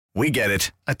We get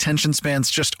it. Attention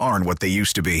spans just aren't what they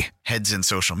used to be. Heads in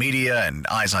social media and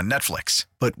eyes on Netflix.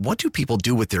 But what do people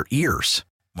do with their ears?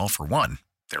 Well, for one,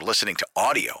 they're listening to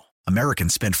audio.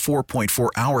 Americans spend 4.4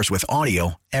 hours with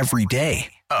audio every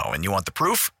day. Oh, and you want the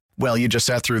proof? Well, you just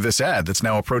sat through this ad that's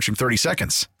now approaching 30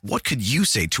 seconds. What could you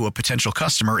say to a potential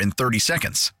customer in 30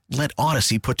 seconds? Let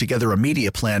Odyssey put together a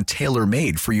media plan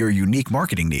tailor-made for your unique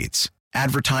marketing needs.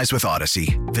 Advertise with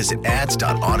Odyssey. Visit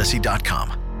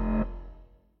ads.odyssey.com.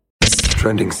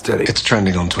 Trending steady. It's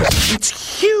trending on Twitter.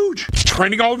 It's huge. It's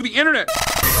trending all over the internet.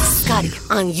 Scotty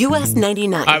on US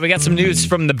 99. All right, we got some news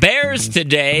from the Bears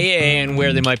today and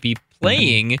where they might be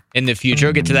playing in the future.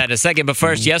 We'll get to that in a second. But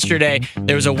first, yesterday,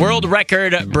 there was a world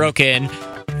record broken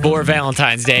for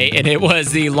Valentine's Day, and it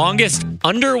was the longest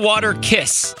underwater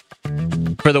kiss.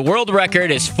 For the world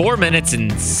record is 4 minutes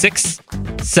and 6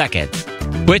 seconds,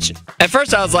 which at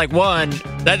first I was like, one,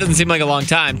 that doesn't seem like a long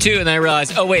time. Two, and then I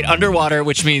realized, oh, wait, underwater,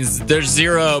 which means there's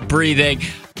zero breathing.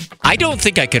 I don't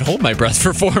think I could hold my breath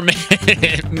for 4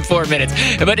 minutes, 4 minutes,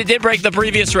 but it did break the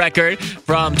previous record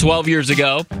from 12 years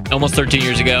ago, almost 13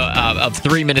 years ago, of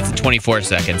 3 minutes and 24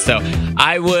 seconds. So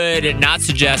I would not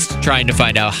suggest trying to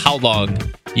find out how long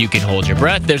you can hold your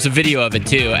breath. There's a video of it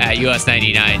too at US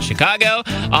 99 Chicago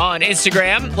on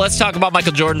Instagram. Let's talk about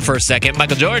Michael Jordan for a second.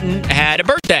 Michael Jordan had a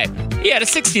birthday. He had a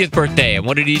 60th birthday. And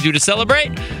what did he do to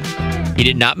celebrate? He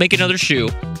did not make another shoe.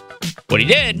 What he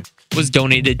did was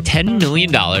donated $10 million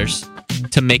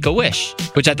to Make-A-Wish,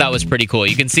 which I thought was pretty cool.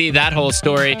 You can see that whole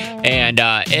story, and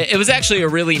it was actually a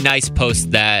really nice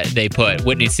post that they put,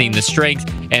 witnessing the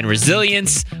strength and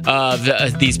resilience of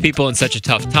these people in such a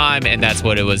tough time, and that's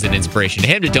what it was, an inspiration to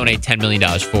him to donate $10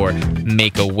 million for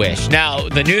Make-A-Wish. Now,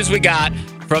 the news we got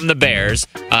from the Bears,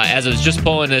 as I was just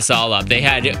pulling this all up, they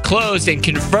had closed and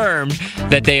confirmed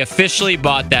that they officially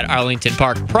bought that Arlington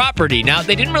Park property. Now,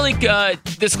 they didn't really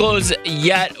disclose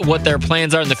yet what their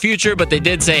plans are in the future, but they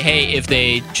did say, hey, if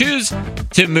they choose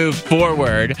to move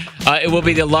forward, it will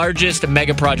be the largest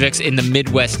mega projects in the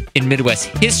Midwest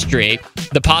history.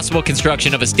 The possible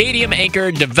construction of a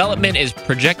stadium-anchored development is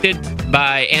projected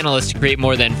by analysts to create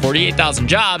more than 48,000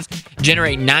 jobs,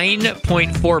 generate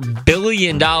 $9.4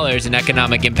 billion in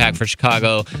economic impact for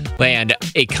Chicagoland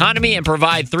economy, and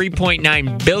provide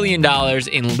 $3.9 billion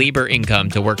in labor income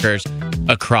to workers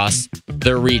across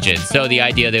the region. So the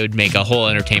idea they would make a whole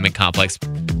entertainment complex,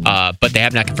 but they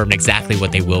have not confirmed exactly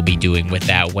what they will be doing with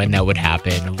that, when that would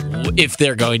happen, if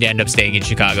they're going to end up staying in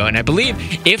Chicago. And I believe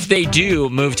if they do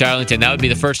move to Arlington, that would be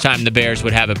the first time the Bears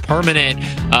would have a permanent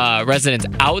residence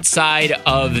outside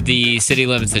of the city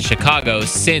limits of Chicago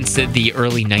since the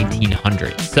early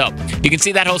 1900s. So you can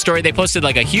see that whole story. They posted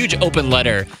like a huge open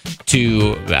letter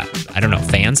to,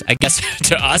 fans, I guess,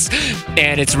 to us.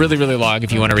 And it's really, really long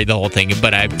if you want to read the whole thing.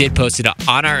 But I did post it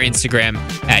on our Instagram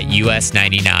at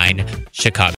US99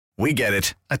 Chicago. We get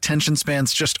it. Attention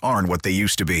spans just aren't what they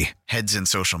used to be. Heads in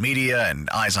social media and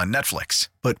eyes on Netflix.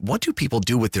 But what do people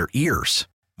do with their ears?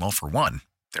 Well, for one,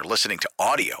 they're listening to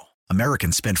audio.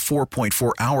 Americans spend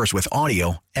 4.4 hours with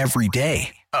audio every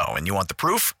day. Oh, and you want the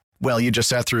proof? Well, you just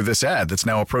sat through this ad that's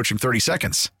now approaching 30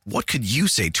 seconds. What could you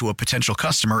say to a potential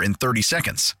customer in 30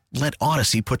 seconds? Let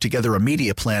Odyssey put together a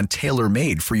media plan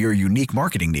tailor-made for your unique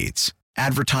marketing needs.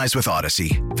 Advertise with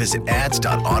Odyssey. Visit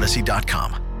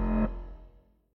ads.odyssey.com.